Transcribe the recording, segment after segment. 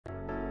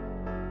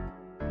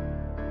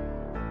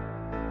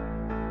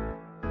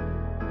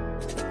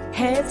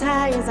Heads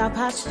high is our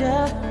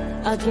posture.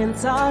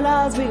 Against all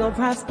odds, we gon'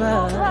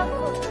 prosper.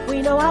 We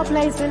know our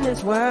place in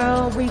this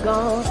world. We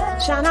gon'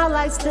 shine our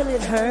lights till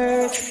it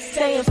hurts.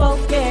 Staying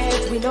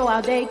focused, we know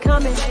our day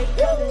coming.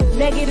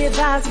 Negative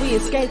vibes, we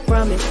escape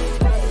from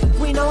it.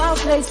 We know our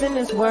place in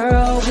this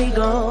world. We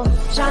gon'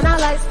 shine our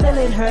lights till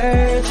it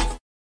hurts.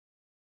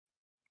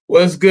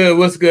 What's good?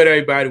 What's good,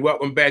 everybody?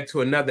 Welcome back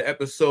to another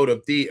episode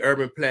of The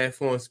Urban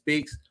Platform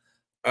Speaks.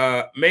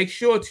 Make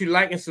sure to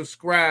like and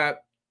subscribe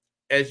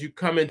as you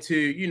come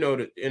into,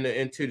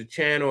 into the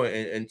channel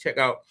and check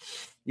out,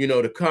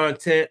 the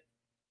content.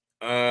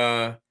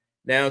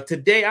 Now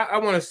today I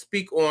want to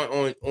speak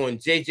on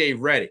JJ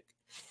Redick.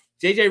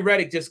 JJ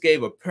Redick just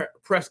gave a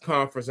press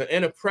conference, and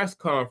in a press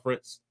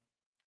conference,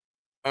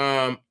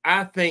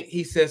 I think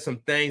he said some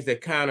things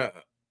that kind of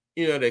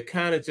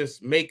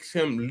just makes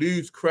him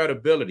lose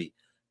credibility,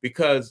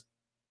 because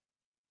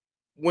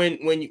when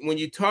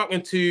you're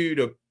talking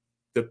to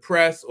the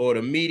press or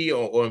the media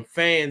or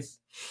fans,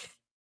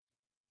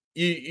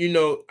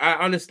 I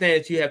understand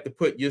that you have to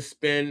put your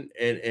spin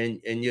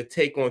and your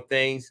take on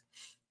things.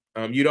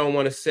 You don't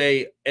want to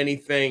say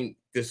anything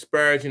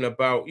disparaging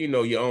about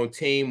your own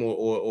team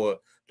or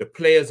the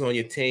players on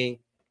your team,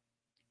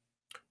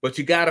 but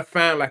you got to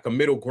find like a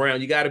middle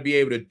ground. You got to be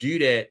able to do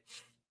that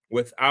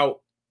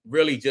without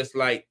really just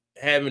like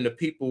having the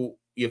people,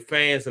 your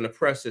fans and the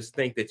press, just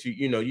think that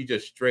you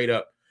just straight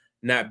up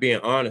not being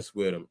honest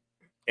with them.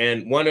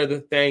 And one of the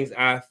things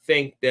I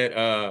think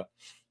that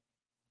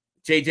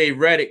JJ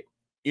Redick,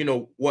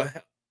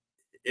 what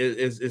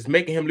is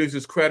making him lose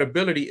his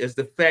credibility is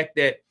the fact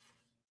that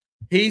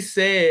he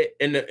said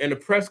in the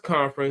press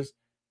conference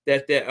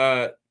that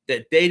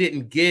they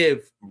didn't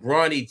give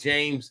Bronny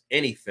James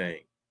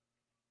anything,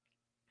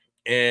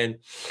 and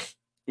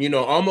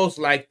almost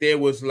like there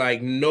was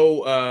like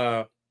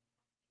no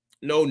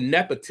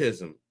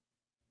nepotism,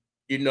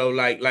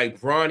 like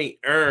Bronny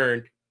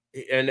earned,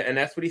 and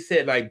that's what he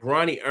said, like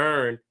Bronny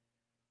earned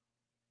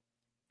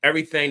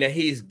everything that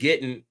he's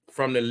getting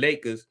from the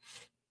Lakers.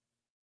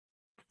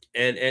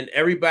 And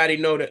everybody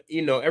know that,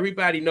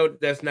 everybody know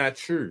that that's not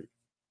true.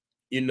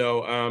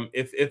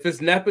 If it's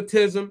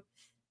nepotism,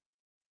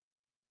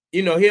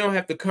 he don't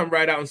have to come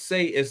right out and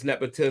say it's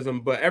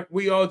nepotism, but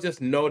we all just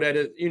know that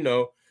it,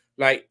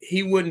 like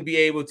he wouldn't be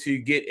able to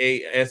get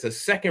as a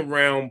second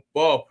round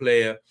ball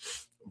player.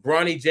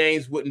 Bronny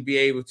James wouldn't be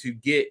able to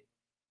get,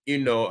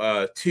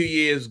 2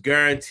 years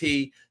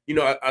guarantee.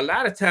 A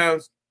lot of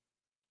times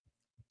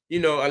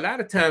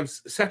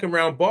second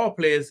round ball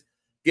players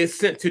get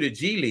sent to the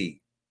G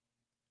League.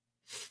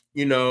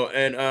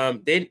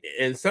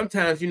 And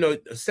sometimes,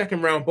 a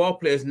second round ball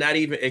player is not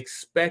even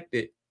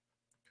expected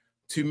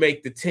to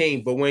make the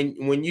team. But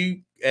when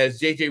you, as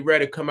JJ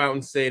Redick, come out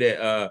and say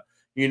that,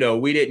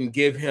 we didn't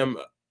give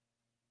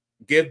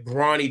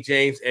Bronny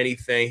James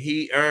anything,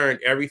 he earned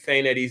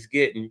everything that he's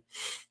getting.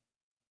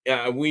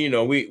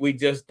 We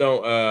just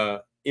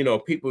don't,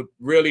 people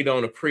really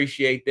don't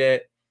appreciate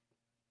that.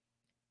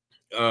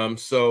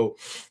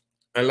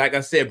 And like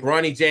I said,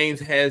 Bronny James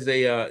has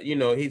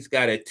he's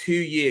got a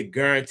 2-year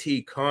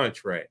guaranteed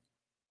contract.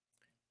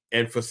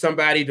 And for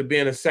somebody to be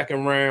in a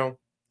second round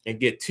and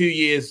get 2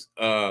 years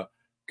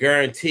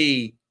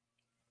guaranteed,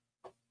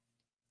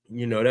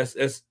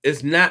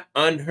 it's not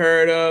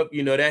unheard of.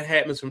 That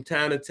happens from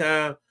time to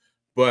time.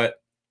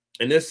 But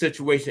in this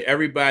situation,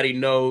 everybody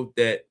knows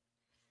that,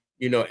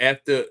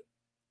 after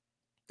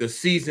the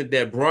season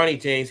that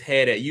Bronny James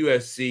had at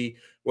USC,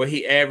 where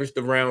he averaged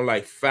around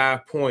like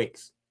 5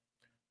 points,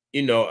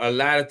 a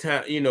lot of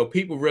time,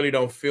 people really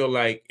don't feel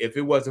like if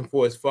it wasn't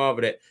for his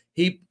father that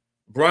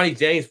Bronny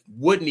James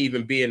wouldn't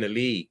even be in the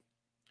league.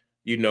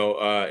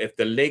 If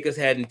the Lakers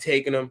hadn't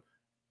taken him,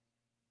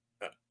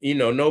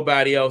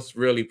 nobody else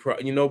really,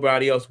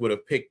 nobody else would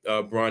have picked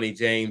Bronny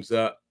James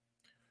up.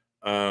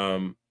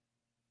 So,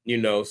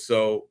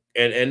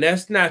 and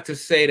that's not to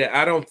say that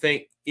I don't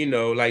think,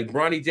 like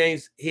Bronny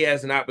James, he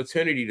has an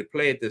opportunity to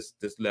play at this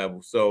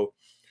level. So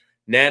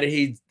now that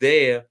he's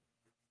there,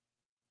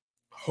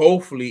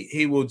 hopefully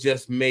he will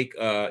just make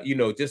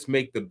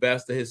the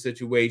best of his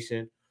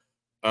situation.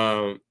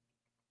 He'll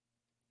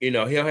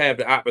have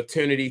the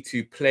opportunity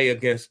to play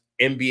against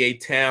NBA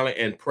talent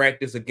and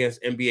practice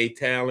against NBA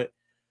talent.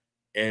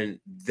 And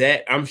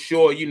that, I'm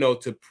sure,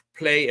 to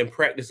play and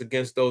practice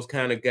against those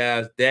kind of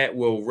guys, that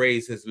will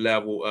raise his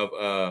level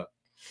of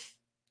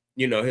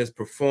his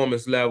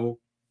performance level,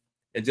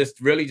 and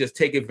just really just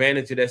take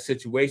advantage of that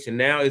situation.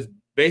 Now it's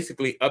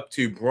basically up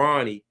to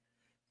Bronny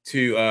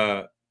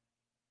to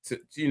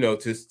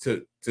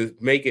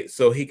make it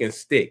so he can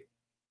stick.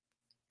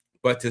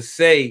 But to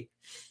say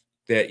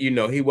that,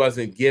 he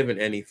wasn't given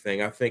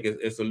anything, I think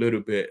it's a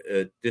little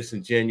bit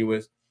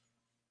disingenuous.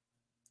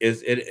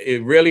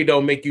 It really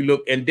don't make you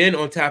look. And then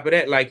on top of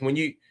that, like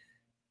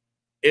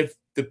if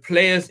the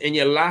players in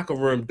your locker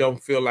room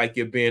don't feel like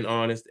you're being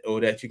honest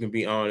or that you can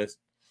be honest,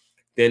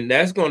 then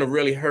that's going to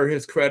really hurt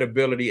his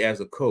credibility as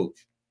a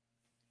coach.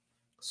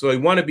 So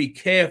you want to be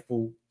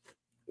careful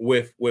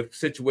with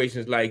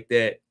situations like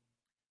that,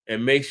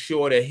 and make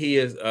sure that he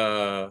is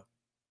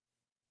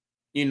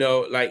you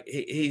know, like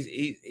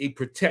he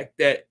protect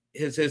that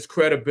his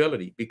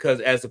credibility, because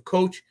as a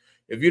coach,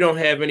 if you don't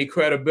have any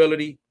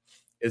credibility,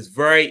 it's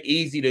very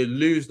easy to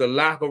lose the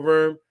locker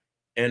room,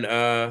 and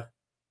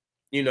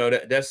you know,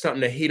 that's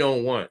something that he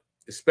don't want.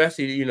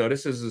 Especially, you know,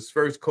 this is his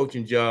first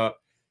coaching job.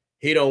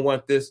 He don't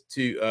want this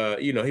to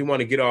you know, he want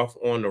to get off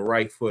on the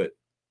right foot.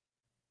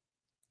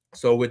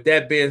 So with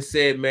that being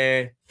said,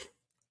 man,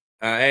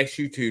 I ask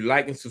you to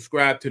like and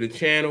subscribe to the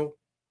channel.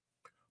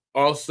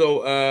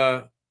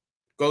 Also,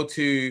 go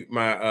to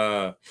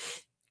my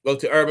go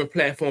to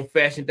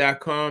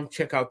urbanplatformfashion.com.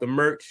 Check out the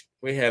merch.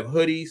 We have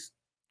hoodies,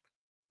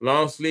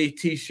 long sleeve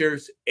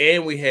t-shirts,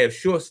 and we have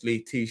short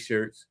sleeve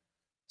t-shirts.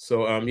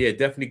 So yeah,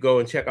 definitely go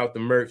and check out the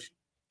merch,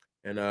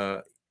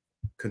 and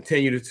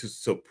continue to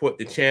support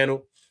the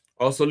channel.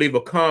 Also leave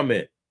a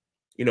comment.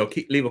 You know,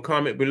 leave a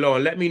comment below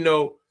and let me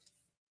know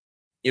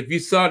if you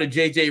saw the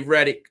JJ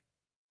Redick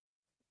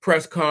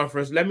press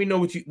conference. Let me know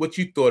what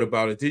you thought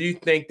about it. Did you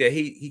think that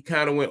he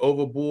kind of went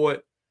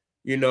overboard,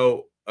 you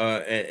know,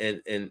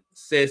 and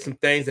said some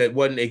things that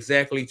wasn't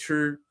exactly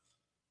true?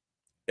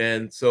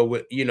 And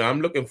so, you know,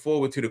 I'm looking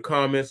forward to the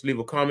comments. Leave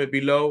a comment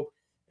below,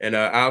 and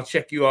I'll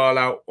check you all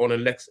out on the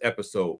next episode.